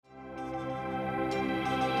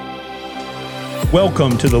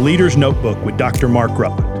Welcome to the Leader's Notebook with Dr. Mark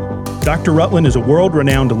Rutland. Dr. Rutland is a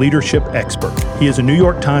world-renowned leadership expert. He is a New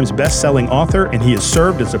York Times best-selling author, and he has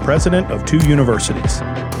served as the president of 2 universities.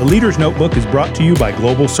 The Leader's Notebook is brought to you by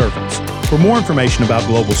Global Servants. For more information about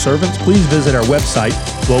Global Servants, please visit our website,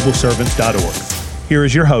 globalservants.org. Here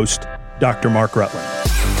is your host, Dr. Mark Rutland.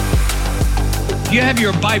 You have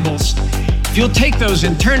your Bibles. If you'll take those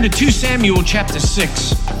and turn to 2 Samuel chapter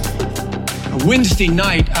 6. Wednesday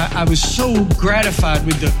night, I was so gratified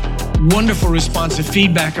with the wonderful response and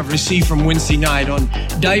feedback I've received from Wednesday night on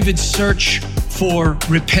David's search for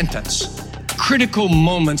repentance, critical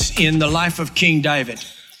moments in the life of King David.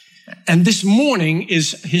 And this morning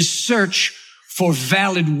is his search for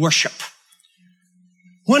valid worship.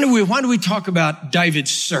 Why do we talk about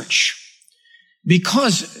David's search?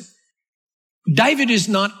 Because David is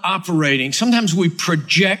not operating. Sometimes we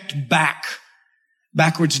project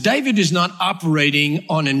backwards. David is not operating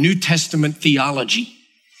on a New Testament theology.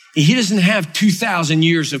 He doesn't have 2,000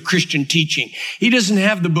 years of Christian teaching. He doesn't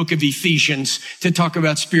have the book of Ephesians to talk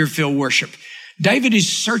about spirit-filled worship. David is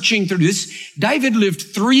searching through this. David lived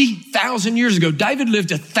 3,000 years ago. David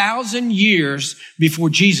lived 1,000 years before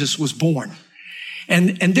Jesus was born.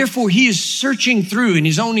 And therefore, he is searching through in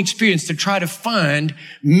his own experience to try to find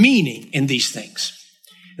meaning in these things.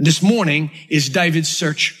 And this morning is David's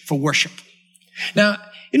search for worship. Now,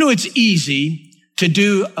 it's easy to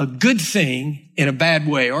do a good thing in a bad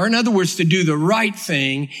way, or in other words, to do the right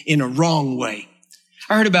thing in a wrong way.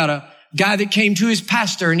 I heard about a guy that came to his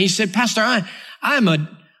pastor and he said, "Pastor, I'm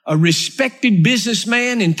a respected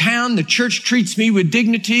businessman in town. The church treats me with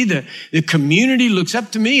dignity. The community looks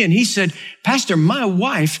up to me." And he said, "Pastor, my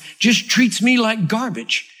wife just treats me like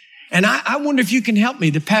garbage. And I wonder if you can help me."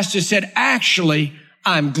 The pastor said, "Actually,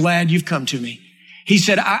 I'm glad you've come to me." He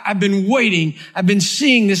said, I've been waiting. I've been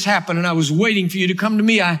seeing this happen, and I was waiting for you to come to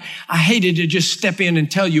me. I hated to just step in and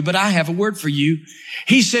tell you, but I have a word for you.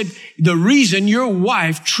 He said, "The reason your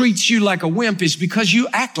wife treats you like a wimp is because you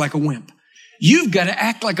act like a wimp. You've got to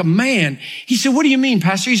act like a man." He said, "What do you mean,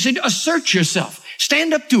 Pastor?" He said, "Assert yourself.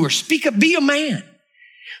 Stand up to her. Speak up. Be a man."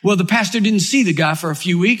 Well, the pastor didn't see the guy for a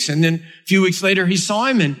few weeks, and then a few weeks later he saw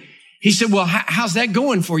him, and he said, "Well, how's that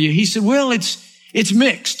going for you?" He said, "Well, it's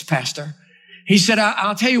mixed, Pastor." He said,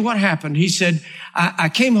 I'll tell you what happened. He said, I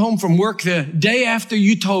came home from work the day after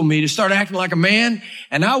you told me to start acting like a man,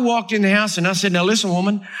 and I walked in the house and I said, "Now listen,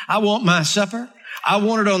 woman, I want my supper. I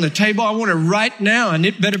want it on the table. I want it right now, and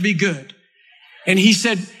it better be good." And he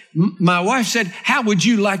said, my wife said, "How would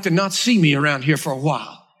you like to not see me around here for a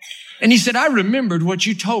while?" And he said, "I remembered what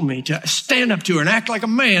you told me to stand up to her and act like a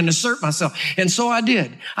man, assert myself. And so I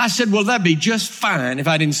did." I said, "Well, that'd be just fine if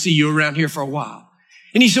I didn't see you around here for a while."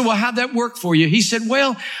 And he said, "Well, how'd that work for you?" He said,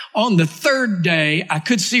 "Well, on the 3rd day, I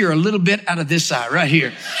could see her a little bit out of this eye right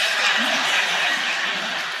here."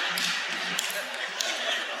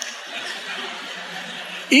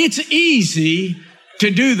 It's easy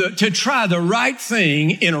to try the right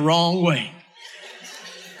thing in a wrong way.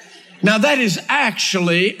 Now, that is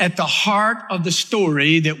actually at the heart of the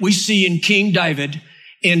story that we see in King David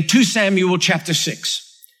in 2 Samuel chapter 6.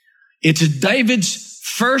 It's David's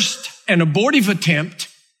first and abortive attempt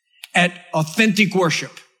at authentic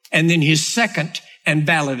worship, and then his second and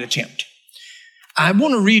valid attempt. I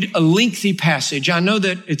want to read a lengthy passage. I know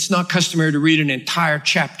that it's not customary to read an entire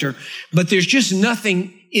chapter, but there's just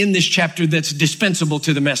nothing in this chapter that's dispensable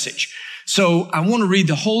to the message. So I want to read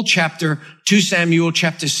the whole chapter, 2 Samuel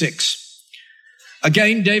chapter 6.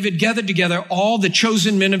 Again, David gathered together all the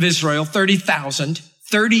chosen men of Israel, 30,000.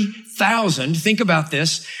 30,000. Think about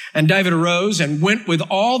this. And David arose and went with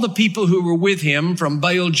all the people who were with him from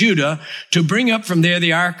Baal Judah to bring up from there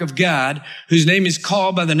the ark of God, whose name is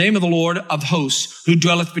called by the name of the Lord of hosts, who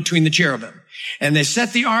dwelleth between the cherubim. And they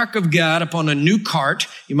set the ark of God upon a new cart,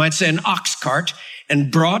 you might say an ox cart,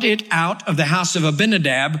 and brought it out of the house of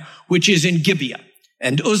Abinadab, which is in Gibeah.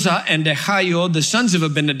 And Uzzah and Ahio, the sons of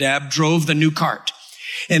Abinadab, drove the new cart.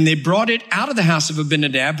 And they brought it out of the house of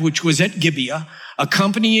Abinadab, which was at Gibeah,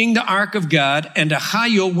 accompanying the ark of God, and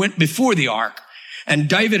Ahio went before the ark. And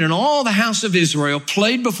David and all the house of Israel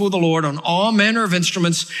played before the Lord on all manner of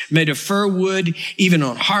instruments made of fir wood, even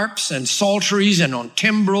on harps and psalteries and on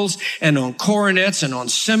timbrels and on cornets and on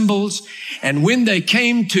cymbals. And when they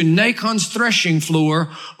came to Nachon's threshing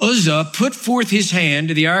floor, Uzzah put forth his hand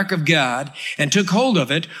to the ark of God and took hold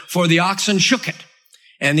of it, for the oxen shook it.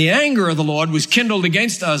 And the anger of the Lord was kindled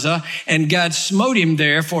against Uzzah, and God smote him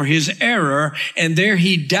there for his error, and there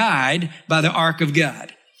he died by the ark of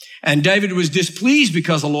God. And David was displeased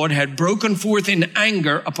because the Lord had broken forth in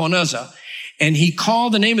anger upon Uzzah. And he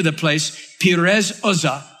called the name of the place Perez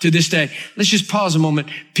Uzzah to this day. Let's just pause a moment.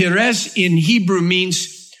 Perez in Hebrew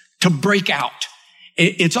means to break out.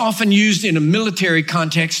 It's often used in a military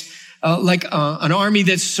context, like an army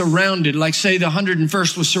that's surrounded, like say the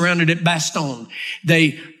 101st was surrounded at Bastogne.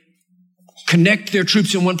 They connect their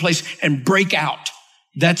troops in one place and break out.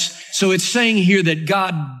 So it's saying here that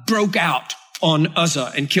God broke out on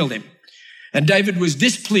Uzzah and killed him. And David was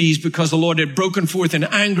displeased because the Lord had broken forth in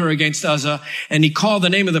anger against Uzzah, and he called the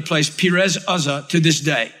name of the place Perez Uzzah to this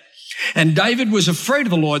day. And David was afraid of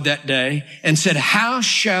the Lord that day and said, how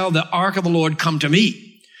shall the ark of the Lord come to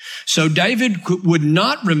me? So David would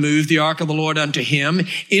not remove the ark of the Lord unto him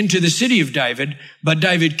into the city of David, but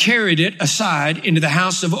David carried it aside into the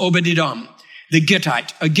house of Obed-Edom, the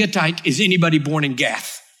Gittite. A Gittite is anybody born in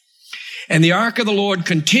Gath. And the ark of the Lord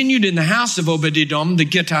continued in the house of Obed-Edom, the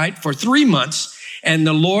Gittite, for 3 months. And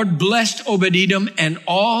the Lord blessed Obed-Edom and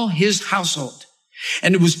all his household.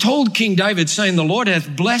 And it was told King David, saying, the Lord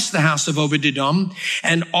hath blessed the house of Obed-Edom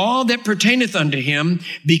and all that pertaineth unto him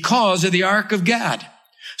because of the ark of God.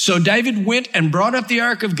 So David went and brought up the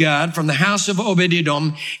ark of God from the house of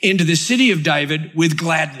Obed-Edom into the city of David with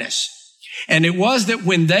gladness. And it was that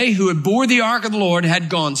when they who had bore the ark of the Lord had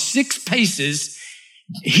gone 6 paces,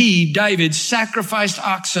 he, David, sacrificed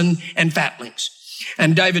oxen and fatlings.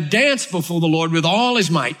 And David danced before the Lord with all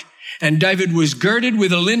his might. And David was girded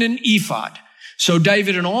with a linen ephod. So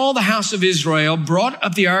David and all the house of Israel brought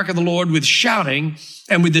up the ark of the Lord with shouting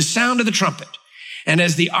and with the sound of the trumpet. And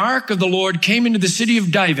as the ark of the Lord came into the city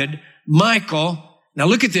of David, Michal, now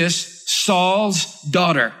look at this, Saul's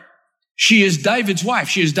daughter. She is David's wife.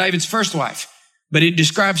 She is David's first wife, but it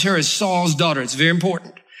describes her as Saul's daughter. It's very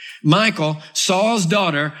important. Michal, Saul's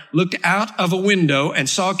daughter, looked out of a window and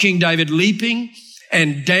saw King David leaping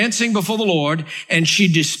and dancing before the Lord, and she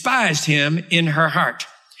despised him in her heart.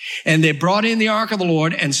 And they brought in the ark of the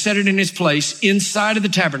Lord and set it in its place inside of the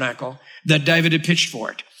tabernacle that David had pitched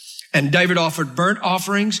for it. And David offered burnt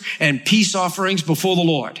offerings and peace offerings before the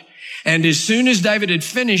Lord. And as soon as David had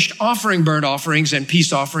finished offering burnt offerings and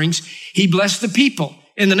peace offerings, he blessed the people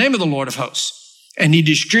in the name of the Lord of hosts. And he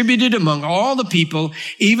distributed among all the people,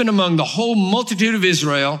 even among the whole multitude of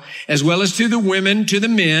Israel, as well as to the women, to the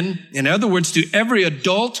men, in other words, to every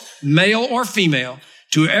adult, male or female,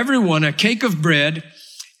 to everyone a cake of bread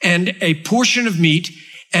and a portion of meat.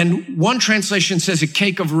 And one translation says a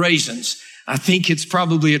cake of raisins. I think it's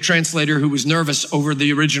probably a translator who was nervous over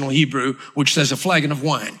the original Hebrew, which says a flagon of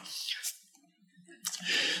wine.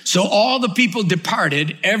 So all the people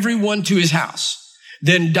departed, everyone to his house.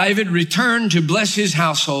 Then David returned to bless his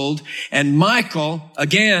household, and Michal,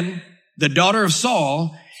 again, the daughter of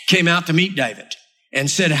Saul, came out to meet David and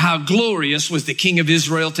said, how glorious was the king of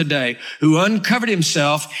Israel today, who uncovered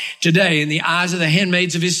himself today in the eyes of the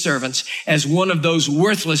handmaids of his servants, as one of those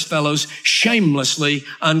worthless fellows shamelessly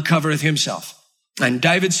uncovereth himself. And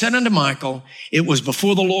David said unto Michal, it was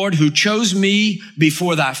before the Lord who chose me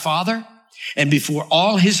before thy father and before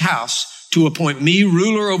all his house, to appoint me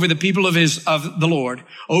ruler over the people of the Lord,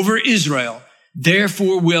 over Israel.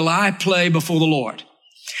 Therefore will I play before the Lord,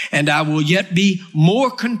 and I will yet be more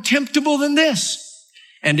contemptible than this,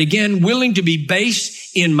 and again willing to be base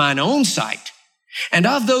in mine own sight. And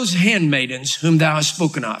of those handmaidens whom thou hast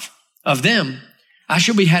spoken of them I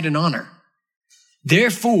shall be had in honor.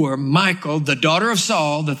 Therefore Michal, the daughter of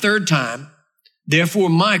Saul, the third time, therefore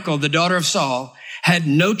Michal, the daughter of Saul, had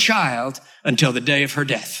no child until the day of her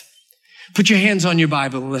death. Put your hands on your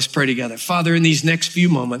Bible and let's pray together. Father, in these next few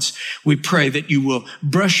moments, we pray that you will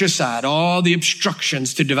brush aside all the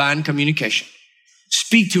obstructions to divine communication.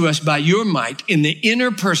 Speak to us by your might in the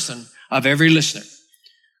inner person of every listener.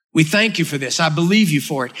 We thank you for this. I believe you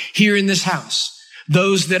for it here in this house.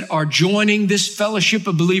 Those that are joining this fellowship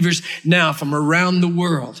of believers now from around the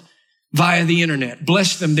world via the internet.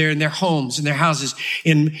 Bless them there in their homes, in their houses,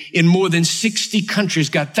 in more than 60 countries,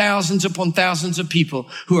 got thousands upon thousands of people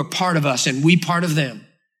who are part of us and we part of them.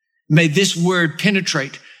 May this word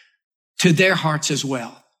penetrate to their hearts as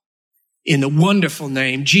well. In the wonderful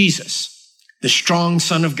name, Jesus, the strong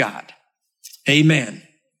Son of God. Amen.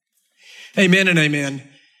 Amen and amen.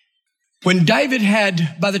 When David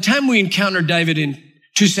had, by the time we encountered David in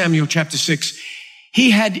 2 Samuel chapter 6,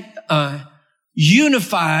 he had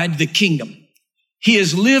unified the kingdom. He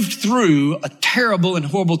has lived through a terrible and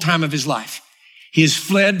horrible time of his life. He has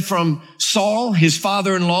fled from Saul, his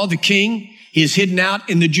father-in-law, the king. He is hidden out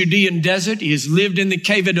in the Judean desert. He has lived in the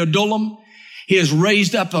cave of Adullam. He has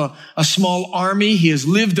raised up a small army. He has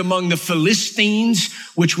lived among the Philistines,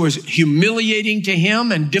 which was humiliating to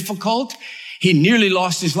him and difficult. He nearly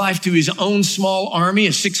lost his life to his own small army,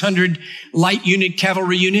 a 600 light unit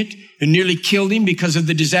cavalry unit, who nearly killed him because of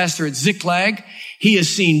the disaster at Ziklag. He has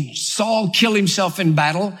seen Saul kill himself in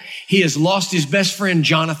battle. He has lost his best friend,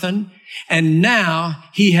 Jonathan. And now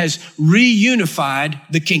he has reunified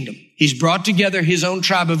the kingdom. He's brought together his own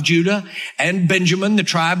tribe of Judah and Benjamin, the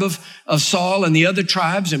tribe of Saul and the other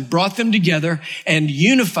tribes, and brought them together and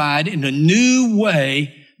unified in a new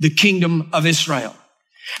way the kingdom of Israel.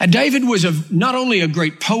 And David was not only a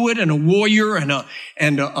great poet and a warrior and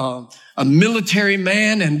a military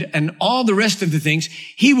man and all the rest of the things,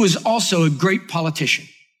 he was also a great politician.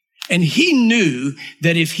 And he knew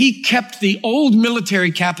that if he kept the old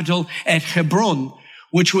military capital at Hebron,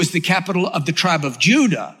 which was the capital of the tribe of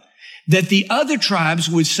Judah, that the other tribes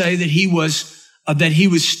would say that he was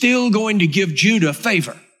still going to give Judah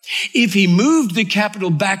favor. If he moved the capital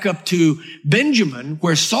back up to Benjamin,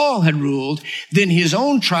 where Saul had ruled, then his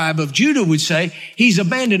own tribe of Judah would say, he's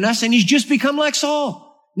abandoned us and he's just become like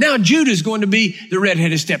Saul. Now Judah's going to be the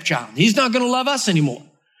redheaded stepchild. He's not going to love us anymore.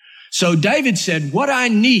 So David said, what I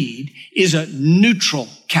need is a neutral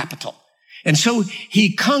capital. And so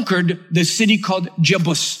he conquered the city called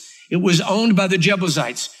Jebus. It was owned by the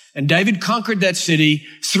Jebusites. And David conquered that city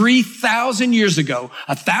 3,000 years ago,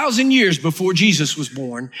 1,000 years before Jesus was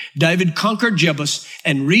born. David conquered Jebus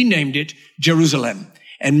and renamed it Jerusalem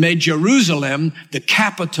and made Jerusalem the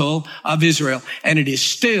capital of Israel. And it is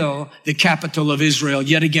still the capital of Israel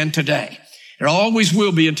yet again today. It always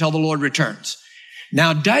will be until the Lord returns.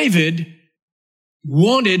 Now, David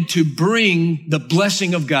wanted to bring the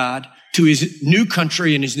blessing of God to his new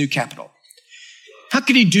country and his new capital. How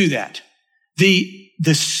could he do that?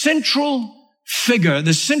 The central figure,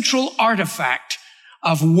 the central artifact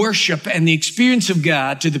of worship and the experience of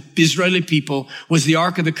God to the Israeli people was the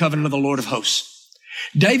Ark of the Covenant of the Lord of Hosts.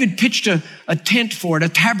 David pitched a tent for it, a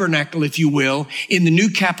tabernacle, if you will, in the new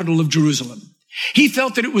capital of Jerusalem. He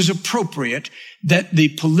felt that it was appropriate that the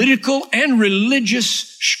political and religious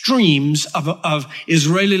streams of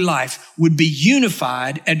Israeli life would be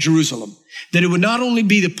unified at Jerusalem. That it would not only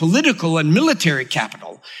be the political and military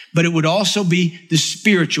capital, but it would also be the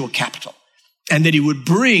spiritual capital. And that he would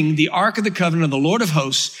bring the Ark of the Covenant of the Lord of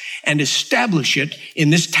Hosts and establish it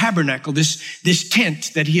in this tabernacle, this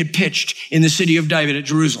tent that he had pitched in the city of David at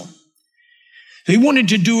Jerusalem. He wanted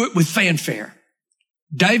to do it with fanfare.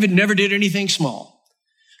 David never did anything small.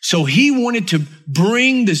 So he wanted to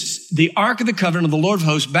bring the Ark of the Covenant of the Lord of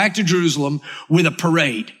Hosts back to Jerusalem with a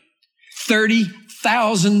parade.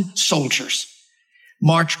 30,000 soldiers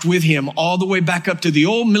marched with him all the way back up to the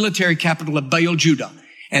old military capital of Baal, Judah.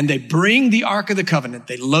 And they bring the Ark of the Covenant.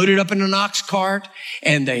 They load it up in an ox cart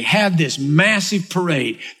and they have this massive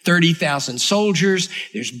parade. 30,000 soldiers.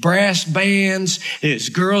 There's brass bands. There's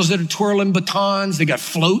girls that are twirling batons. They got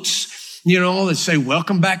floats, that say,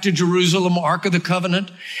 welcome back to Jerusalem, Ark of the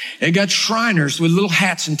Covenant. They got Shriners with little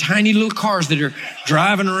hats and tiny little cars that are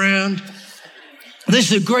driving around.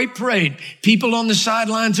 This is a great parade. People on the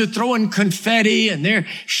sidelines are throwing confetti and they're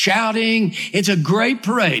shouting. It's a great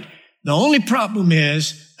parade. The only problem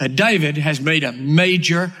is that David has made a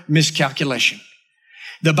major miscalculation.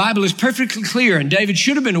 The Bible is perfectly clear, and David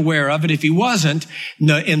should have been aware of it if he wasn't,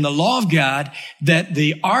 in the law of God, that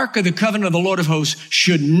the Ark of the Covenant of the Lord of Hosts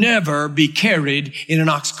should never be carried in an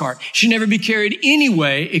ox cart. Should never be carried any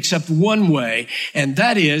way except one way, and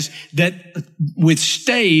that is that with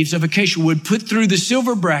staves of acacia wood put through the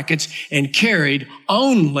silver brackets and carried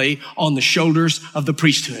only on the shoulders of the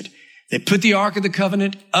priesthood. They put the Ark of the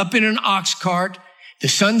Covenant up in an ox cart. The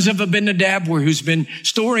sons of Abinadab, who's been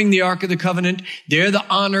storing the Ark of the Covenant, they're the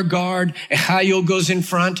honor guard. Ahiel goes in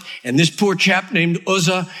front, and this poor chap named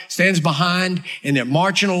Uzzah stands behind, and they're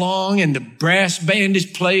marching along, and the brass band is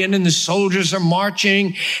playing, and the soldiers are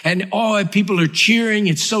marching, and people are cheering.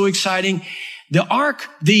 It's so exciting. The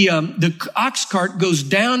ox cart goes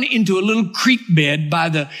down into a little creek bed by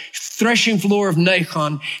the threshing floor of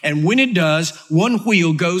Nahon. And when it does, one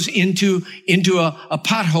wheel goes into a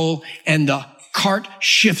pothole and the cart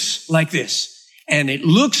shifts like this. And it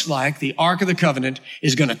looks like the Ark of the Covenant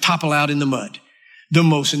is going to topple out in the mud. The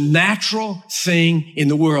most natural thing in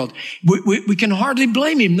the world. We can hardly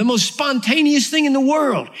blame him. The most spontaneous thing in the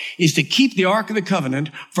world is to keep the Ark of the Covenant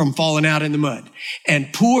from falling out in the mud.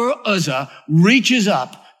 And poor Uzzah reaches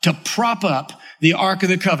up to prop up the Ark of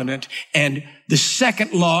the Covenant, and the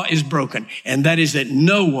second law is broken, and that is that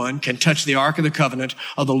no one can touch the Ark of the Covenant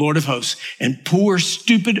of the Lord of Hosts. And poor,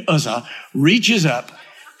 stupid Uzzah reaches up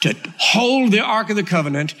to hold the Ark of the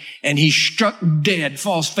Covenant, and he's struck dead,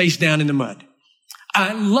 falls face down in the mud.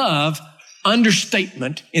 I love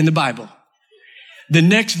understatement in the Bible. The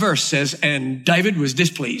next verse says, and David was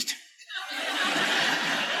displeased.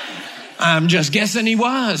 I'm just guessing he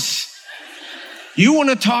was. You want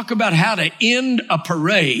to talk about how to end a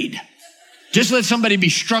parade? Just let somebody be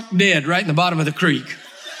struck dead right in the bottom of the creek.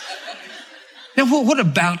 Now, what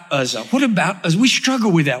about Uzzah? What about Uzzah? We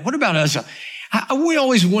struggle with that. What about Uzzah? We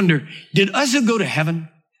always wonder, did Uzzah go to heaven?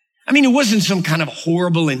 I mean, it wasn't some kind of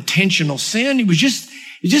horrible intentional sin. It was just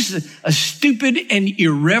a stupid and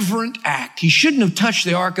irreverent act. He shouldn't have touched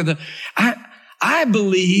the ark of the... I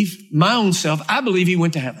believe, my own self, I believe he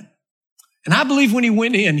went to heaven. And I believe when he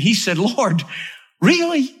went in, he said, Lord,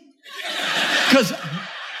 really? Because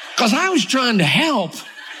I was trying to help.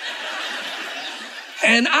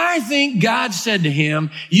 And I think God said to him,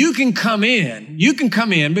 you can come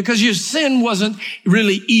in because your sin wasn't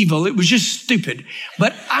really evil. It was just stupid.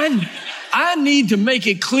 But I need to make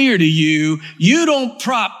it clear to you, you don't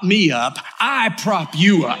prop me up. I prop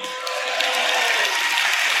you up.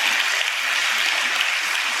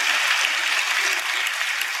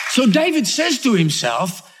 So David says to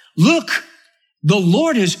himself, look, the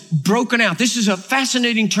Lord has broken out. This is a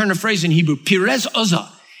fascinating turn of phrase in Hebrew, Perez Uzzah.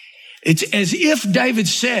 It's as if David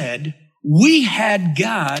said, we had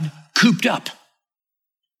God cooped up.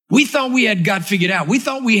 We thought we had God figured out. We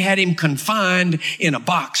thought we had him confined in a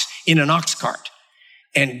box in an ox cart.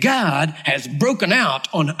 And God has broken out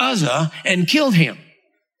on Uzzah and killed him.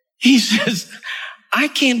 He says, I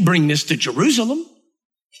can't bring this to Jerusalem.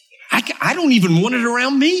 I don't even want it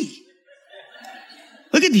around me.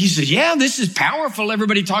 Look at, he says, yeah, this is powerful.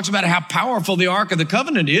 Everybody talks about how powerful the Ark of the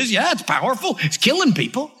Covenant is. Yeah, it's powerful. It's killing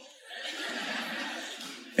people.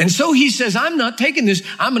 And so he says, I'm not taking this.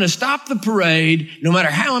 I'm going to stop the parade, no matter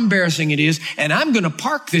how embarrassing it is, and I'm going to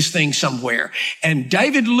park this thing somewhere. And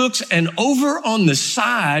David looks, and over on the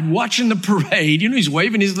side, watching the parade, he's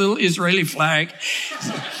waving his little Israeli flag,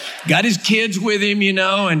 got his kids with him,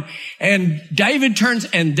 and David turns,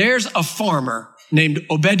 and there's a farmer named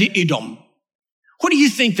Obed-Edom. What do you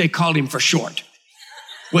think they called him for short?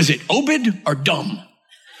 Was it Obed or Dom?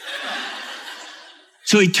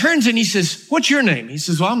 So he turns and he says, what's your name? He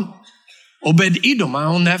says, well, I'm Obed-Edom. I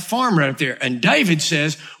own that farm right there. And David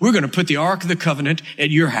says, we're going to put the Ark of the Covenant at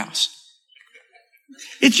your house.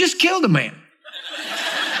 It just killed a man.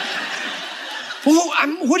 Well,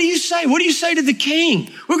 what do you say? What do you say to the king?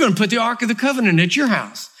 We're going to put the Ark of the Covenant at your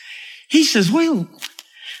house. He says, well,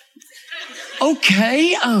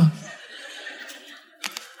 okay.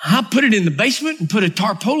 I'll put it in the basement and put a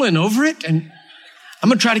tarpaulin over it, and I'm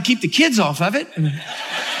going to try to keep the kids off of it.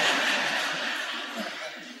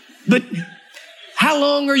 But how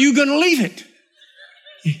long are you going to leave it?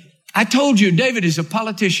 I told you, David is a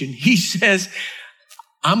politician. He says,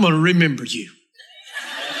 I'm going to remember you.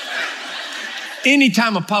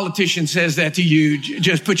 Anytime a politician says that to you,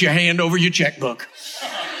 just put your hand over your checkbook.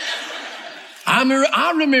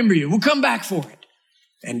 I'll remember you. We'll come back for it.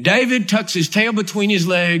 And David tucks his tail between his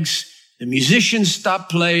legs. The musicians stop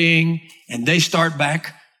playing, and they start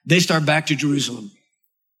back to Jerusalem.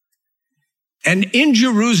 And in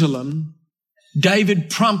Jerusalem,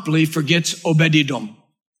 David promptly forgets Obed-Edom.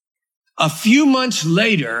 A few months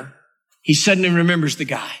later, he suddenly remembers the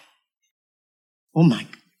guy. Oh my.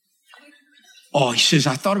 Oh, he says,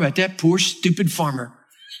 I thought about that poor stupid farmer.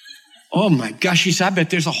 Oh my gosh, he said, I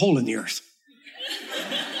bet there's a hole in the earth.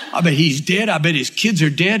 I bet he's dead. I bet his kids are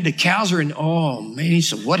dead. The cows are in. Oh man, he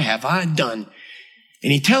said, what have I done?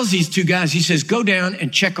 And he tells these two guys, he says, go down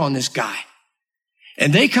and check on this guy.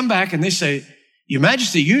 And they come back and they say, Your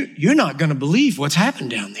Majesty, you're not going to believe what's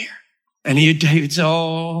happened down there. And David said,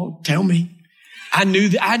 oh, tell me. I knew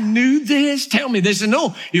this. Tell me. They said,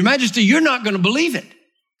 no, Your Majesty, you're not going to believe it.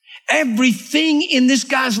 Everything in this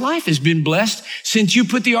guy's life has been blessed since you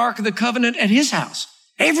put the Ark of the Covenant at his house.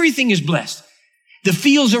 Everything is blessed. The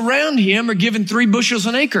fields around him are given 3 bushels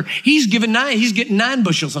an acre. He's getting 9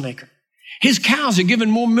 bushels an acre. His cows are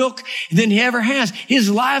giving more milk than he ever has.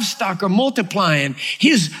 His livestock are multiplying.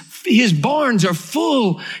 His barns are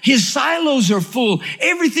full. His silos are full.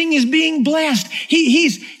 Everything is being blessed.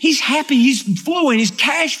 He's happy. He's flowing. His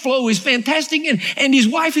cash flow is fantastic. And his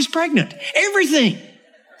wife is pregnant. Everything.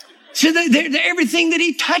 So everything that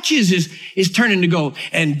he touches is turning to gold.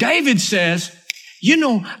 And David says,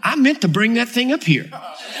 I meant to bring that thing up here.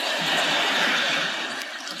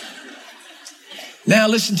 Now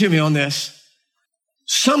listen to me on this.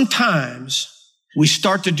 Sometimes we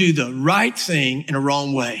start to do the right thing in a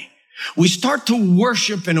wrong way. We start to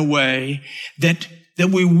worship in a way that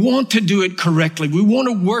we want to do it correctly. We want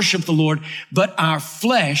to worship the Lord, but our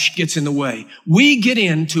flesh gets in the way. We get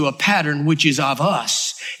into a pattern which is of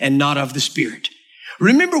us and not of the Spirit.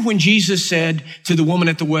 Remember when Jesus said to the woman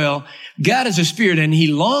at the well, God is a spirit and he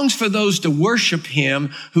longs for those to worship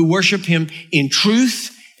him who worship him in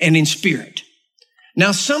truth and in spirit.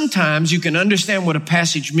 Now, sometimes you can understand what a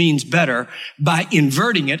passage means better by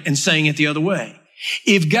inverting it and saying it the other way.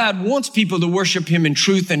 If God wants people to worship him in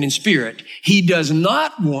truth and in spirit, he does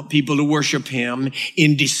not want people to worship him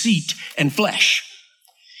in deceit and flesh.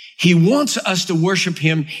 He wants us to worship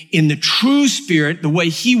him in the true spirit, the way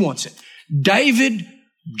he wants it. David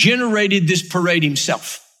generated this parade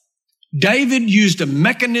himself. David used a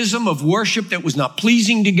mechanism of worship that was not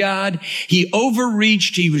pleasing to God. He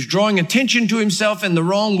overreached. He was drawing attention to himself in the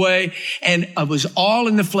wrong way, and it was all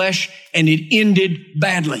in the flesh, and it ended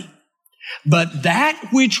badly. But that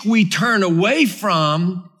which we turn away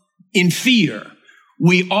from in fear,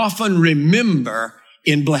 we often remember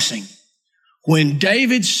in blessing. When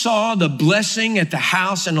David saw the blessing at the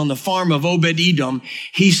house and on the farm of Obed-Edom,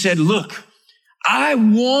 he said, look, I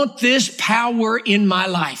want this power in my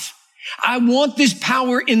life. I want this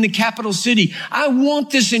power in the capital city. I want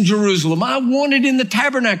this in Jerusalem. I want it in the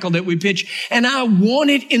tabernacle that we pitch, and I want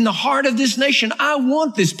it in the heart of this nation. I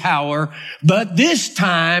want this power, but this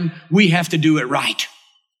time we have to do it right.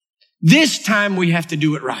 This time we have to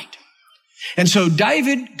do it right. And so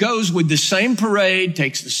David goes with the same parade,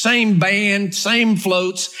 takes the same band, same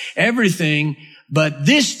floats, everything, but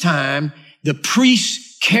this time the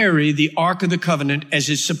priests carry the Ark of the Covenant as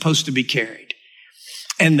it's supposed to be carried.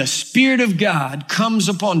 And the Spirit of God comes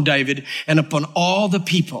upon David and upon all the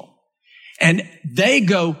people. And they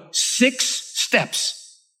go 6 steps.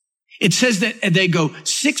 It says that they go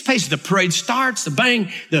 6 paces. The parade starts,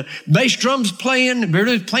 the bass drum's playing,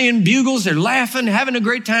 they're playing bugles, they're laughing, having a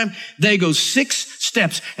great time. They go 6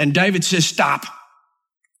 steps, and David says, stop.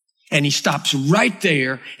 And he stops right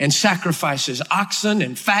there and sacrifices oxen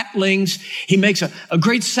and fatlings. He makes a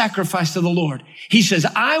great sacrifice to the Lord. He says,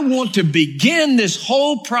 I want to begin this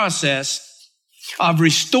whole process of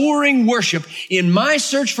restoring worship. In my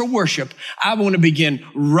search for worship, I want to begin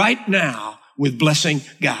right now with blessing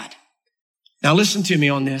God. Now listen to me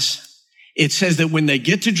on this. It says that when they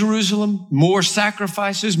get to Jerusalem, more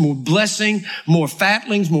sacrifices, more blessing, more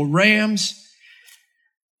fatlings, more rams.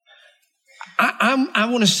 I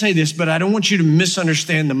want to say this, but I don't want you to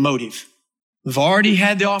misunderstand the motive. We've already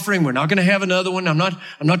had the offering. We're not going to have another one. I'm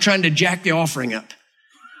not trying to jack the offering up.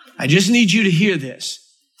 I just need you to hear this.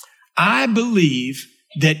 I believe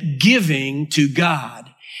that giving to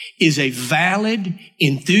God is a valid,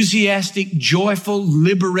 enthusiastic, joyful,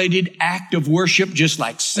 liberated act of worship, just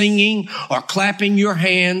like singing or clapping your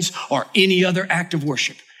hands or any other act of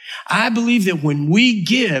worship. I believe that when we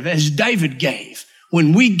give as David gave,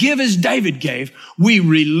 we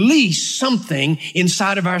release something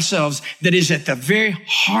inside of ourselves that is at the very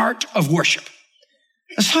heart of worship.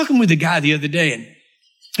 I was talking with a guy the other day, and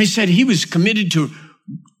he said he was committed to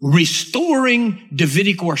restoring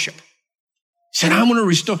Davidic worship. He said, I want to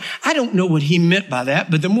restore. I don't know what he meant by that,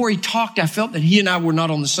 but the more he talked, I felt that he and I were not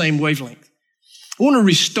on the same wavelength. I want to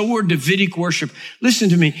restore Davidic worship. Listen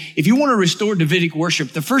to me. If you want to restore Davidic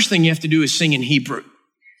worship, the first thing you have to do is sing in Hebrew.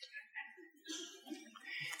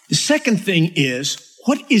 The second thing is,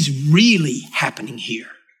 what is really happening here?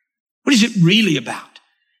 What is it really about?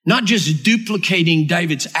 Not just duplicating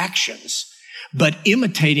David's actions, but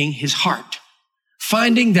imitating his heart.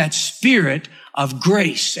 Finding that spirit of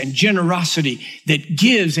grace and generosity that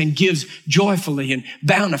gives and gives joyfully and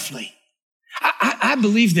bountifully. I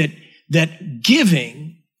believe that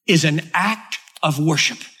giving is an act of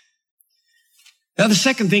worship. Now, the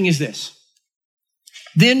second thing is this.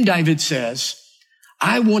 Then David says,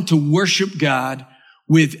 I want to worship God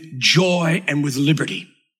with joy and with liberty.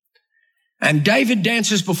 And David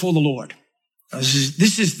dances before the Lord.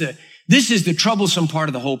 This is the troublesome part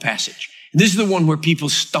of the whole passage. This is the one where people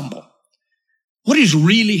stumble. What is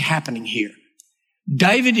really happening here?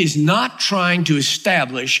 David is not trying to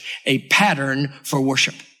establish a pattern for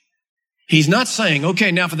worship. He's not saying, okay,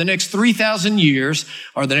 now for the next 3,000 years,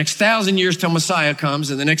 or the next 1,000 years till Messiah comes,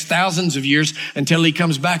 and the next thousands of years until he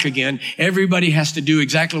comes back again, everybody has to do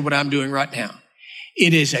exactly what I'm doing right now.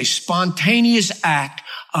 It is a spontaneous act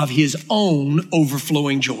of his own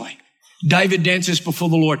overflowing joy. David dances before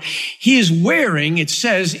the Lord. He is wearing, it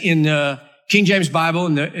says in the King James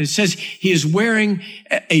Bible, it says he is wearing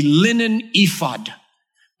a linen ephod.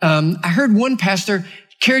 I heard one pastor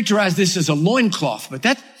characterize this as a loincloth, but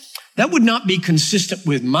that would not be consistent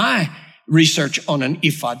with my research on an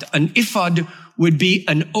ephod. An ephod would be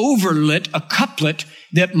an overlet, a couplet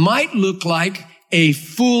that might look like a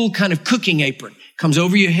full kind of cooking apron. Comes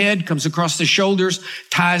over your head, comes across the shoulders,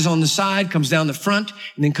 ties on the side, comes down the front,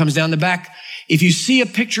 and then comes down the back. If you see a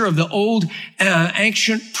picture of the old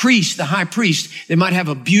ancient priest, the high priest, they might have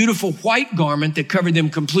a beautiful white garment that covered them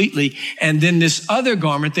completely, and then this other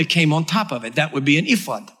garment that came on top of it. That would be an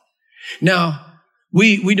ephod. Now,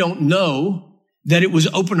 we don't know that it was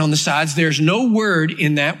open on the sides. There's no word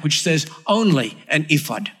in that which says only an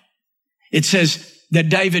ephod. It says that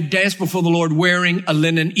David danced before the Lord wearing a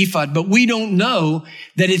linen ephod, but we don't know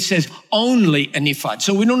that it says only an ephod.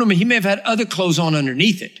 So we don't know. He may have had other clothes on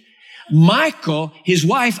underneath it. Michal, his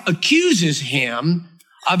wife, accuses him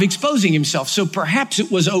of exposing himself. So perhaps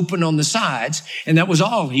it was open on the sides and that was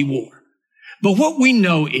all he wore. But what we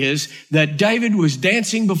know is that David was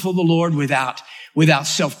dancing before the Lord without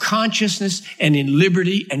self-consciousness and in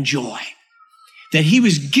liberty and joy. That he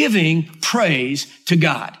was giving praise to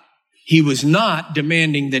God. He was not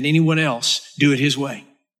demanding that anyone else do it his way.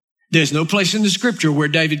 There's no place in the scripture where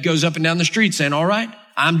David goes up and down the street saying, all right,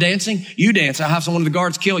 I'm dancing, you dance. I'll have one of the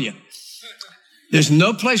guards kill you. There's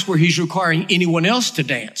no place where he's requiring anyone else to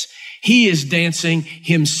dance. He is dancing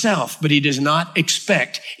himself, but he does not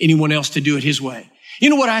expect anyone else to do it his way. You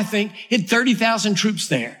know what I think? He had 30,000 troops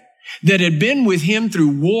there that had been with him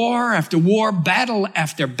through war after war, battle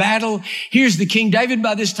after battle. Here's the king. David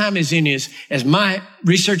by this time is in his, as my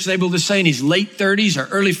research is able to say, in his late 30s or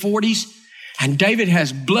early 40s. And David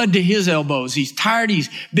has blood to his elbows. He's tired. He's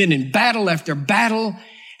been in battle after battle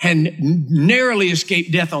and narrowly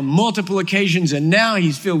escaped death on multiple occasions. And now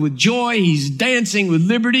he's filled with joy. He's dancing with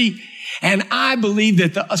liberty. And I believe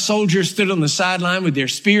that the soldiers stood on the sideline with their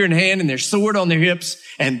spear in hand and their sword on their hips.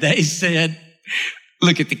 And they said,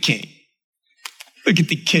 look at the king. Look at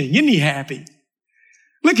the king. Isn't he happy?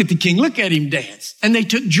 Look at the king. Look at him dance. And they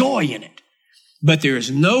took joy in it. But there is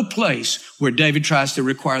no place where David tries to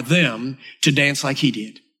require them to dance like he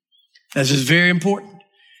did. This is very important.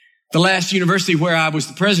 The last university where I was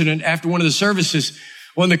the president, after one of the services,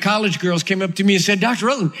 one of the college girls came up to me and said, Dr.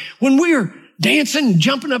 Rutland, when we're dancing,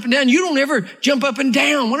 jumping up and down, you don't ever jump up and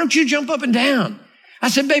down. Why don't you jump up and down? I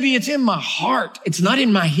said, baby, it's in my heart. It's not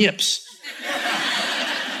in my hips.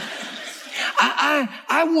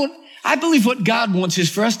 I believe what God wants is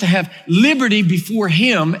for us to have liberty before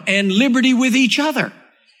him and liberty with each other.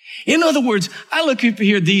 In other words, I look up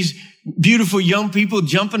here, these beautiful young people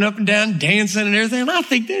jumping up and down, dancing and everything. And I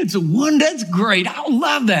think that's great. I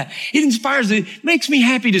love that. It inspires me. It makes me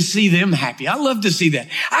happy to see them happy. I love to see that.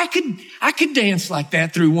 I could dance like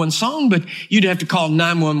that through one song, but you'd have to call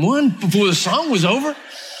 911 before the song was over.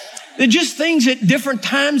 They're just things at different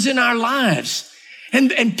times in our lives.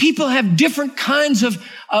 And people have different kinds of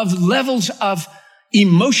levels of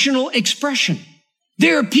emotional expression.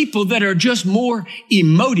 There are people that are just more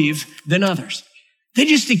emotive than others. They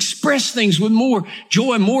just express things with more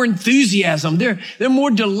joy, more enthusiasm. They're more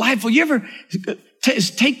delightful. You ever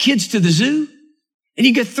take kids to the zoo? And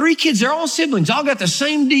you got 3 kids, they're all siblings, all got the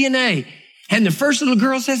same DNA. And the first little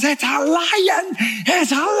girl says, that's a lion.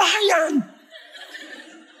 That's a lion.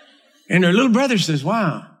 And her little brother says,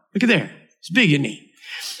 wow, look at there. It's big, isn't he?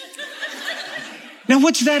 Now,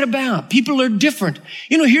 what's that about? People are different.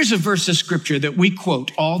 You know, here's a verse of scripture that we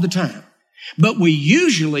quote all the time, but we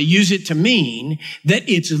usually use it to mean that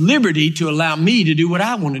it's liberty to allow me to do what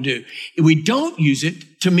I want to do. We don't use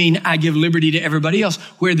it to mean I give liberty to everybody else.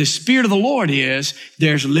 Where the Spirit of the Lord is,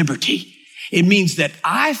 there's liberty. It means that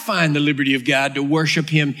I find the liberty of God to worship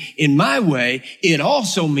him in my way. It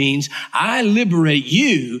also means I liberate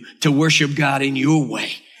you to worship God in your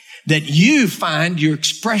way. That you find your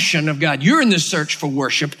expression of God. You're in the search for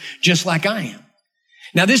worship just like I am.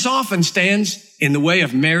 Now, this often stands in the way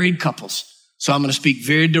of married couples. So I'm going to speak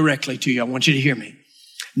very directly to you. I want you to hear me.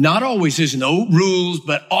 Not always, there's no rules,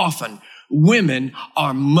 but often women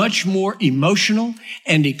are much more emotional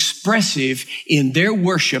and expressive in their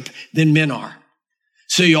worship than men are.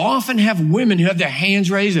 So you often have women who have their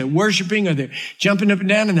hands raised, they're worshiping or they're jumping up and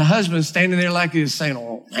down, and the husband's standing there like this saying,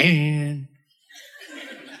 oh man,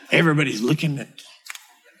 everybody's looking at,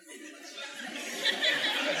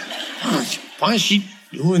 why is she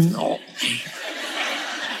doing all?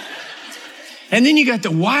 And then you got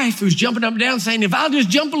the wife who's jumping up and down saying, if I'll just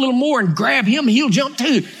jump a little more and grab him, he'll jump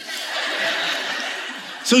too.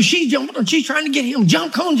 So she's jumping, she's trying to get him,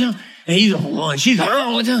 jump, come on, jump. And he's on one, she's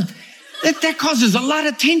all the time. That causes a lot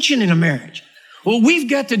of tension in a marriage. What we've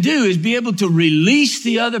got to do is be able to release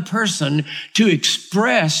the other person to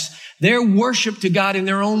express their worship to God in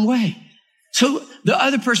their own way. So the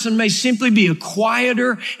other person may simply be a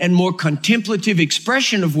quieter and more contemplative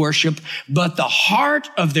expression of worship, but the heart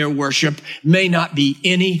of their worship may not be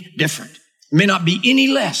any different, may not be any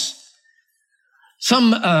less.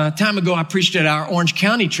 Some time ago, I preached at our Orange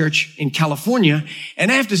County church in California,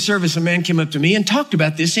 and after service, a man came up to me and talked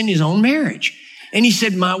about this in his own marriage. And he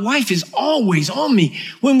said, my wife is always on me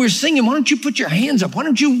when we're singing. Why don't you put your hands up? Why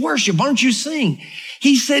don't you worship? Why don't you sing?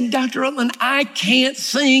 He said, Dr. Rutland, I can't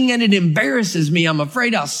sing and it embarrasses me. I'm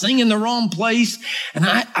afraid I'll sing in the wrong place and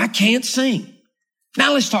I can't sing.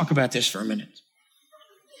 Now let's talk about this for a minute.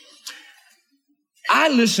 I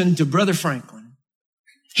listened to Brother Franklin.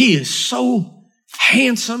 He is so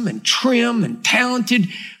handsome and trim and talented,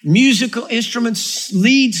 musical instruments,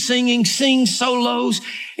 lead singing, sing solos.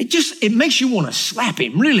 It makes you want to slap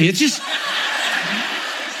him, really. It's just,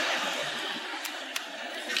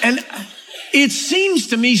 and it seems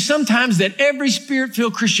to me sometimes that every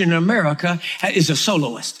spirit-filled Christian in America is a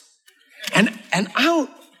soloist. And I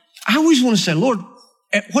always want to say, Lord,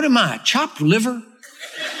 what am I, chopped liver?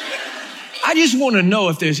 I just want to know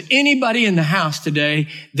if there's anybody in the house today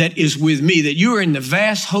that is with me, that you are in the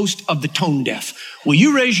vast host of the tone deaf. Will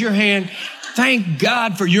you raise your hand? Thank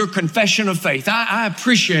God for your confession of faith. I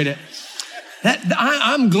appreciate it.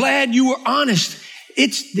 I'm glad you were honest.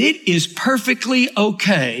 It is perfectly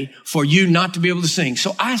okay for you not to be able to sing.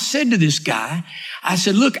 So I said to this guy, I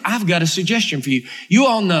said, look, I've got a suggestion for you. You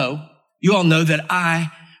all know that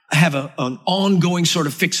I have an ongoing sort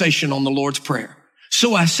of fixation on the Lord's Prayer.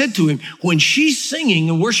 So I said to him, when she's singing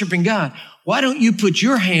and worshiping God, why don't you put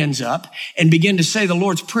your hands up and begin to say the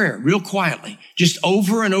Lord's Prayer real quietly, just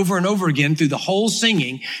over and over and over again through the whole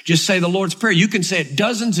singing. Just say the Lord's Prayer. You can say it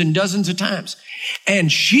dozens and dozens of times. And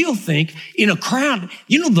she'll think in a crowd,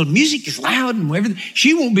 the music is loud and everything.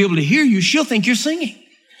 She won't be able to hear you. She'll think you're singing.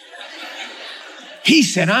 He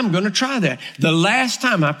said, I'm going to try that. The last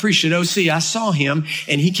time I preached at OC, I saw him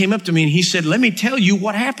and he came up to me and he said, let me tell you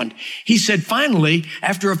what happened. He said, finally,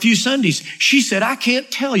 after a few Sundays, she said, I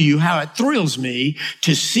can't tell you how it thrills me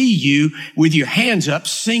to see you with your hands up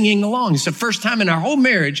singing along. It's the first time in our whole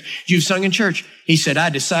marriage you've sung in church. He said,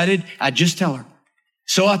 I decided I'd just tell her.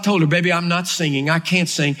 So I told her, baby, I'm not singing. I can't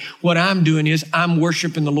sing. What I'm doing is I'm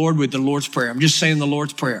worshiping the Lord with the Lord's Prayer. I'm just saying the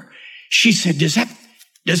Lord's Prayer. She said, does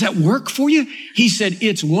that work for you? He said,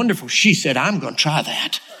 it's wonderful. She said, I'm going to try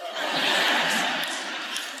that.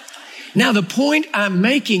 Now, the point I'm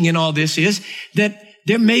making in all this is that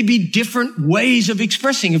there may be different ways of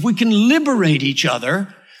expressing if we can liberate each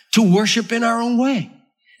other to worship in our own way.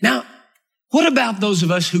 Now, what about those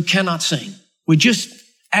of us who cannot sing? We're just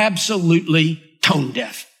absolutely tone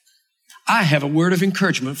deaf. I have a word of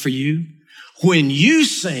encouragement for you. When you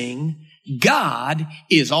sing, God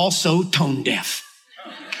is also tone deaf.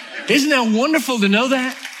 Isn't that wonderful to know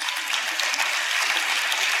that?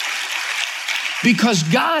 Because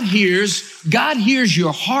God hears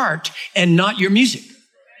your heart and not your music.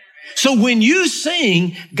 So when you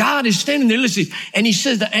sing, God is standing there listening. And he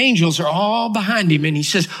says the angels are all behind him. And he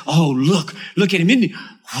says, oh, look at him.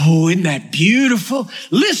 Oh, isn't that beautiful?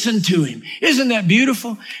 Listen to him. Isn't that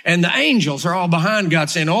beautiful? And the angels are all behind God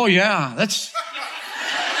saying, oh yeah, that's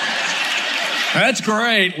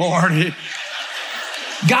great, Lord.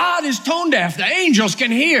 God is tone deaf. The angels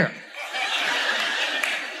can hear.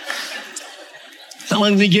 So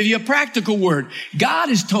let me give you a practical word.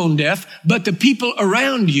 God is tone deaf, but the people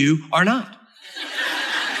around you are not.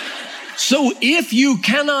 So if you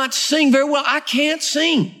cannot sing very well, I can't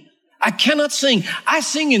sing. I cannot sing. I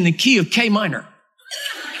sing in the key of K minor.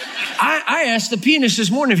 I asked the pianist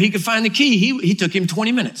this morning if he could find the key. He took him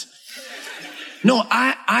 20 minutes. No,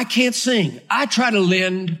 I can't sing. I try to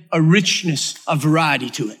lend a richness, a variety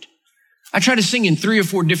to it. I try to sing in 3 or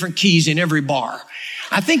 4 different keys in every bar.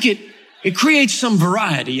 I think it creates some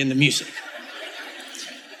variety in the music.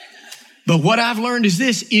 But what I've learned is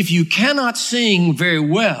this: if you cannot sing very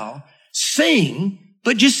well, sing,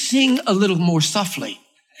 but just sing a little more softly.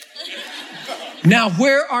 Now,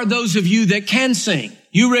 where are those of you that can sing?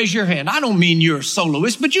 You raise your hand. I don't mean you're a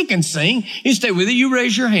soloist, but you can sing. You stay with it. You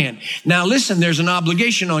raise your hand. Now listen, there's an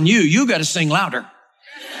obligation on you. You got to sing louder.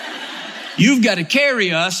 You've got to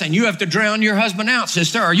carry us and you have to drown your husband out,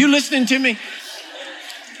 sister. Are you listening to me?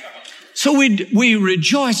 So we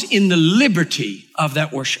rejoice in the liberty of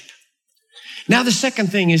that worship. Now the second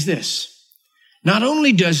thing is this. Not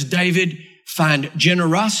only does David find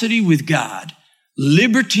generosity with God,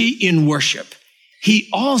 liberty in worship, he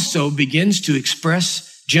also begins to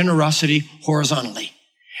express generosity horizontally.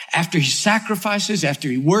 After he sacrifices, after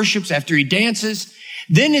he worships, after he dances,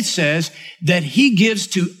 then it says that he gives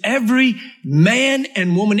to every man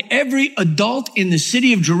and woman, every adult in the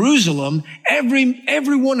city of Jerusalem, every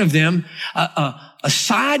one of them, a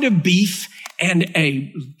side of beef and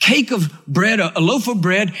a cake of bread, a loaf of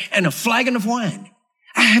bread and a flagon of wine.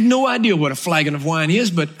 I have no idea what a flagon of wine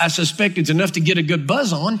is, but I suspect it's enough to get a good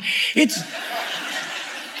buzz on.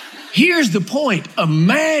 Here's the point.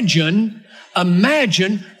 Imagine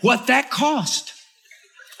what that cost.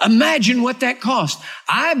 Imagine what that cost.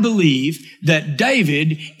 I believe that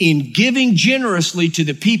David, in giving generously to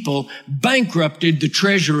the people, bankrupted the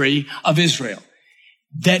treasury of Israel.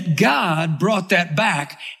 That God brought that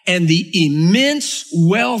back, and the immense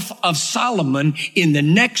wealth of Solomon in the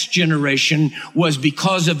next generation was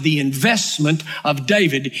because of the investment of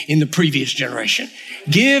David in the previous generation.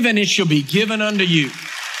 Give, and it shall be given unto you.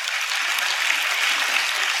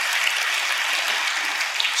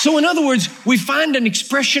 So in other words, we find an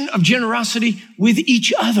expression of generosity with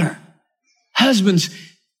each other. Husbands,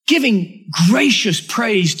 giving gracious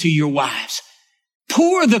praise to your wives.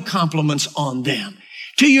 Pour the compliments on them.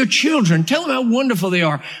 To your children, tell them how wonderful they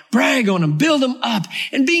are. Brag on them, build them up,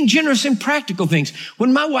 and being generous in practical things.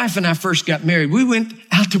 When my wife and I first got married, we went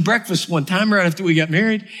out to breakfast one time right after we got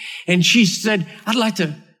married, and she said, I'd like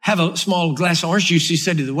to have a small glass of orange juice. She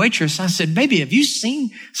said to the waitress, I said, baby, have you seen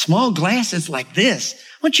small glasses like this?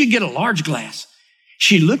 Why don't you get a large glass?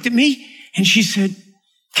 She looked at me and she said,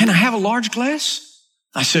 can I have a large glass?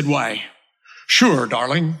 I said, why? Sure,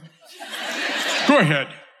 darling. Go ahead.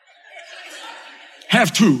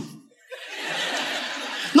 Have two.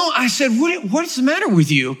 No, I said, what's the matter with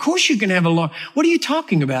you? Of course you can have a large. What are you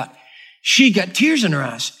talking about? She got tears in her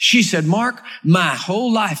eyes. She said, Mark, my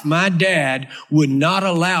whole life, my dad would not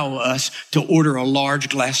allow us to order a large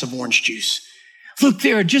glass of orange juice. Look,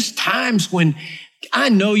 there are just times when I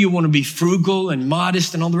know you want to be frugal and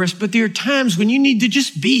modest and all the rest, but there are times when you need to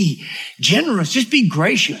just be generous, just be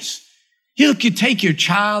gracious. You take your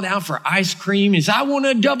child out for ice cream and say, I want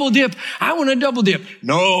a double dip. I want a double dip.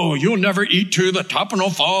 No, you'll never eat to the top and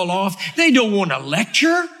it'll fall off. They don't want to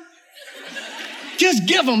lecture. Just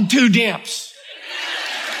give them 2 dips.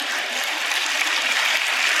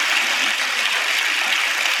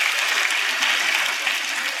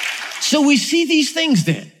 So we see these things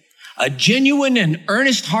then. A genuine and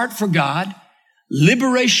earnest heart for God,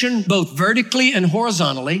 liberation both vertically and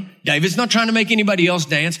horizontally. David's not trying to make anybody else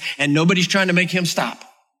dance, and nobody's trying to make him stop.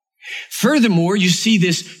 Furthermore, you see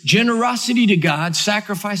this generosity to God,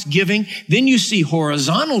 sacrifice, giving. Then you see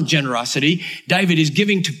horizontal generosity. David is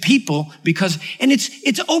giving to people and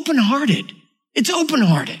it's open-hearted. It's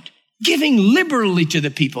open-hearted. Giving liberally to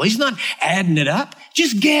the people. He's not adding it up.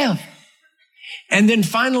 Just give. And then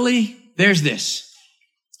finally, there's this.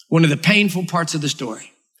 One of the painful parts of the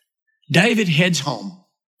story. David heads home,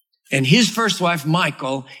 and his first wife,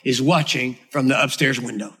 Michal, is watching from the upstairs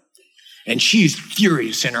window. And she's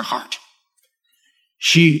furious in her heart.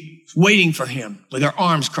 She's waiting for him with her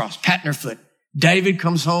arms crossed, patting her foot. David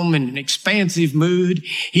comes home in an expansive mood.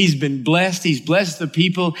 He's been blessed. He's blessed the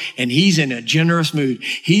people, and he's in a generous mood.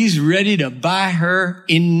 He's ready to buy her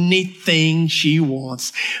anything she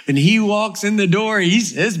wants. When he walks in the door, he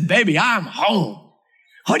says, baby, I'm home.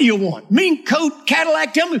 What do you want? Mink coat,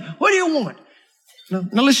 Cadillac, tell me, what do you want?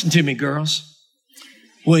 Now listen to me, girls.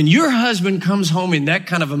 When your husband comes home in that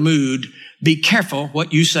kind of a mood, be careful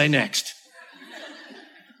what you say next.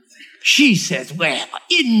 She says, well,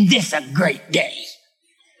 isn't this a great day?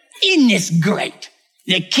 Isn't this great?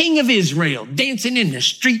 The king of Israel dancing in the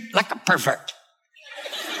street like a pervert.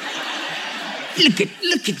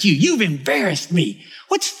 Look at you. You've embarrassed me.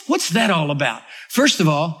 What's that all about? First of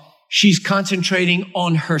all, she's concentrating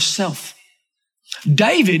on herself.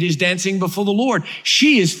 David is dancing before the Lord.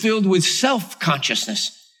 She is filled with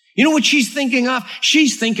self-consciousness. You know what she's thinking of?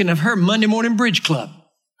 She's thinking of her Monday morning bridge club.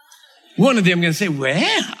 One of them going to say,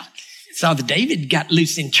 well, saw that David got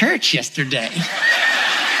loose in church yesterday.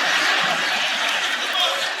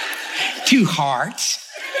 2 hearts.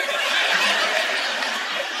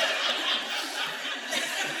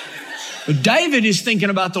 But David is thinking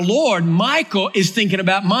about the Lord. Michal is thinking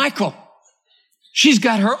about Michal. She's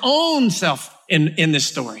got her own self in this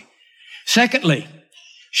story. Secondly,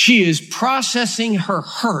 she is processing her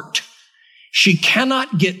hurt. She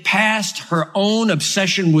cannot get past her own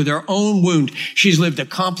obsession with her own wound. She's lived a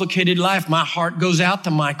complicated life. My heart goes out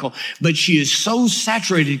to Michal, but she is so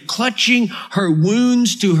saturated, clutching her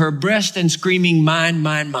wounds to her breast and screaming, mine,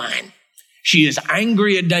 mine, mine. She is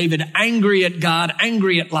angry at David, angry at God,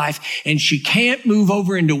 angry at life, and she can't move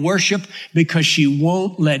over into worship because she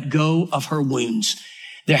won't let go of her wounds.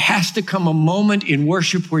 There has to come a moment in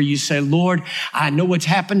worship where you say, Lord, I know what's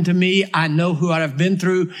happened to me. I know who I've been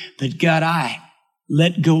through, but God, I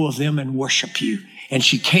let go of them and worship you. And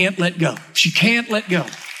she can't let go. She can't let go.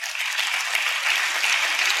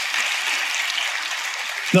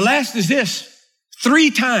 The last is this.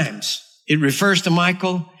 3 times it refers to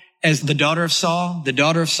Michal as the daughter of Saul, the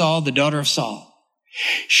daughter of Saul, the daughter of Saul.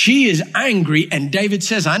 She is angry, and David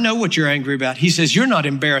says, I know what you're angry about. He says, you're not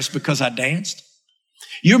embarrassed because I danced.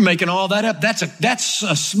 You're making all that up. That's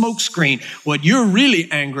a smoke screen. What you're really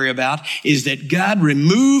angry about is that God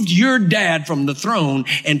removed your dad from the throne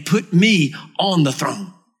and put me on the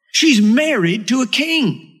throne. She's married to a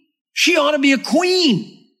king. She ought to be a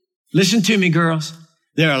queen. Listen to me, girls.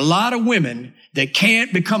 There are a lot of women that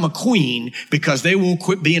can't become a queen because they won't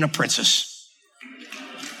quit being a princess.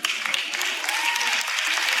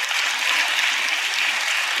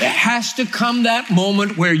 There has to come that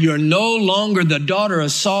moment where you're no longer the daughter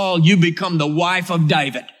of Saul. You become the wife of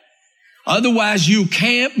David. Otherwise, you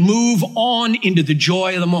can't move on into the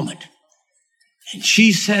joy of the moment. And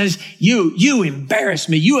she says, you embarrassed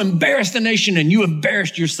me. You embarrassed the nation and you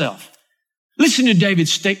embarrassed yourself. Listen to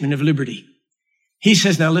David's statement of liberty. He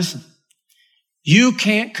says, now listen, you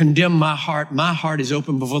can't condemn my heart. My heart is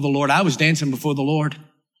open before the Lord. I was dancing before the Lord.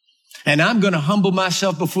 And I'm going to humble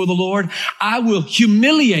myself before the Lord. I will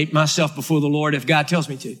humiliate myself before the Lord if God tells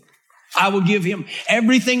me to. I will give him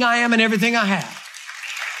everything I am and everything I have.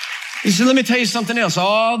 He said, let me tell you something else.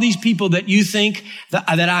 All these people that you think that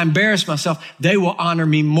I embarrass myself, they will honor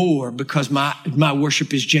me more because my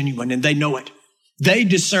worship is genuine and they know it. They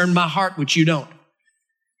discern my heart, which you don't.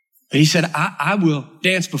 But he said, I will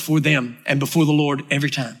dance before them and before the Lord every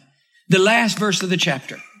time. The last verse of the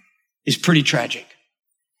chapter is pretty tragic.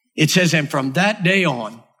 It says, and from that day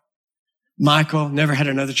on, Michal never had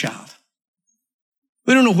another child.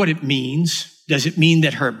 We don't know what it means. Does it mean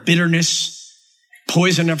that her bitterness,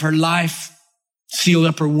 poison of her life, sealed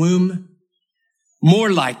up her womb?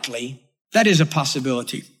 More likely, that is a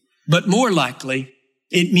possibility. But more likely,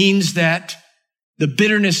 it means that the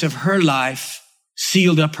bitterness of her life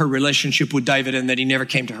sealed up her relationship with David and that he never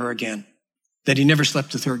came to her again, that he never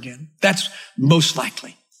slept with her again. That's most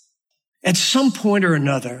likely. At some point or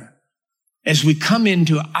another, as we come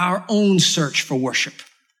into our own search for worship,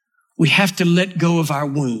 we have to let go of our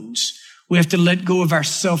wounds. We have to let go of our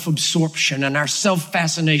self-absorption and our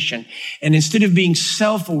self-fascination. And instead of being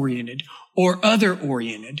self-oriented or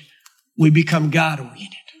other-oriented, we become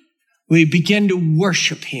God-oriented. We begin to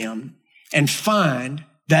worship him and find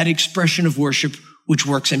that expression of worship which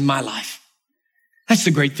works in my life. That's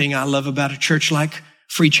the great thing I love about a church like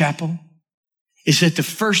Free Chapel, is that the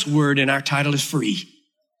first word in our title is free.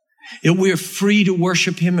 That we're free to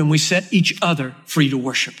worship him and we set each other free to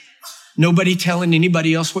worship. Nobody telling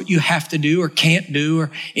anybody else what you have to do or can't do or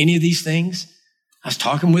any of these things. I was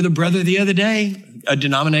talking with a brother the other day, a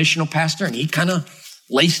denominational pastor, and he kind of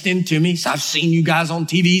laced into me. So I've seen you guys on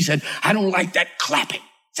TV. He said, I don't like that clapping.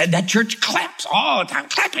 Said that church claps all the time,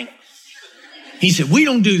 clapping. He said, we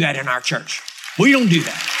don't do that in our church. We don't do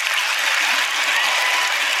that.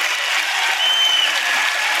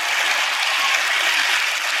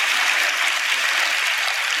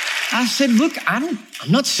 I said, look, I'm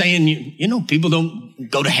not saying, people don't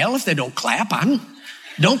go to hell if they don't clap.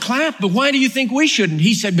 Don't clap. But why do you think we shouldn't?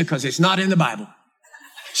 He said, because it's not in the Bible.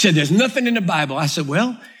 He said, there's nothing in the Bible. I said,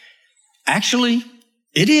 well, actually,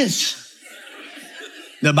 it is.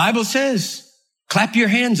 The Bible says, clap your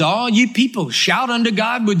hands, all you people. Shout unto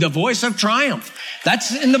God with the voice of triumph.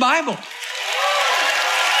 That's in the Bible.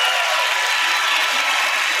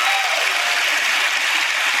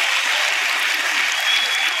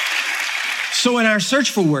 So in our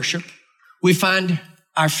search for worship, we find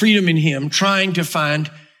our freedom in him, trying to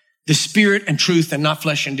find the spirit and truth and not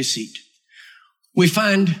flesh and deceit. We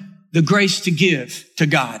find the grace to give to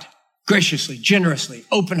God graciously, generously,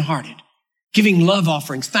 open-hearted, giving love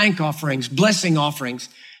offerings, thank offerings, blessing offerings,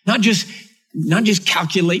 not just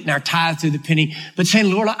calculating our tithe to the penny, but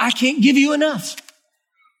saying, Lord, I can't give you enough.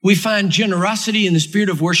 We find generosity in the spirit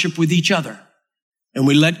of worship with each other, and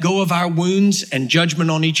we let go of our wounds and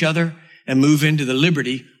judgment on each other and move into the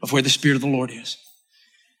liberty of where the Spirit of the Lord is.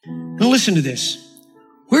 Now listen to this.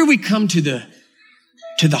 Where we come to the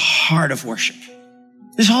heart of worship,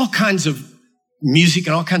 there's all kinds of music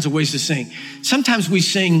and all kinds of ways to sing. Sometimes we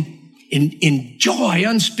sing in joy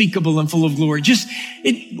unspeakable and full of glory.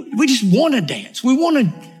 We just want to dance. We want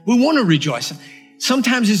to rejoice.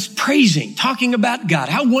 Sometimes it's praising, talking about God,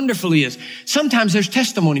 how wonderful he is. Sometimes there's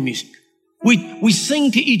testimony music. We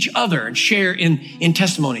sing to each other and share in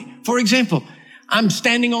testimony. For example, I'm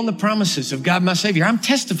standing on the promises of God, my Savior. I'm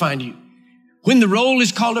testifying to you. When the roll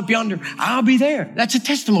is called up yonder, I'll be there. That's a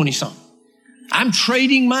testimony song. I'm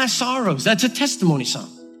trading my sorrows. That's a testimony song.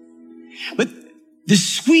 But the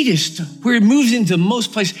sweetest, where it moves into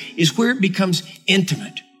most place, is where it becomes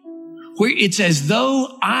intimate, where it's as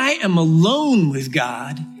though I am alone with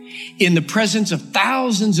God in the presence of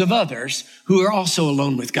thousands of others who are also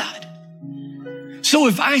alone with God. So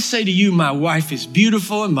if I say to you, my wife is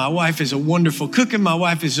beautiful and my wife is a wonderful cook and my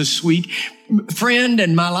wife is a sweet friend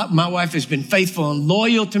and my wife has been faithful and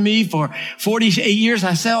loyal to me for 48 years,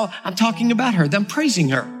 I say, oh, I'm talking about her. I'm praising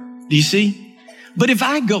her. Do you see? But if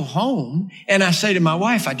I go home and I say to my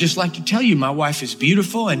wife, I'd just like to tell you my wife is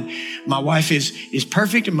beautiful and my wife is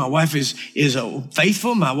perfect and my wife is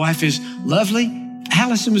faithful, my wife is lovely,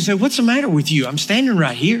 Allison would say, what's the matter with you? I'm standing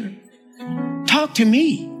right here. Talk to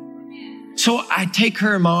me. So I take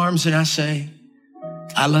her in my arms and I say,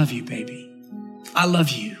 I love you, baby. I love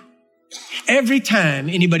you. Every time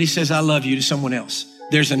anybody says I love you to someone else,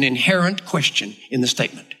 there's an inherent question in the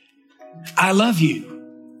statement. I love you.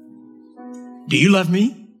 Do you love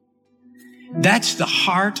me? That's the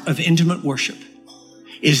heart of intimate worship,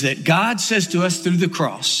 is that God says to us through the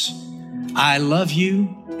cross, I love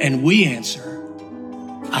you, and we answer,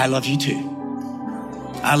 I love you too.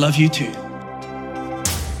 I love you too.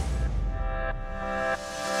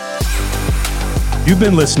 You've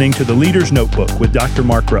been listening to The Leader's Notebook with Dr.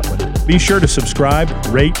 Mark Rutland. Be sure to subscribe,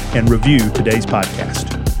 rate, and review today's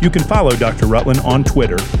podcast. You can follow Dr. Rutland on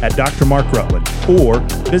Twitter at Dr. Mark Rutland or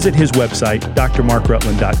visit his website,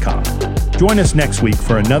 drmarkrutland.com. Join us next week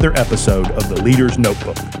for another episode of The Leader's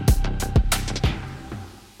Notebook.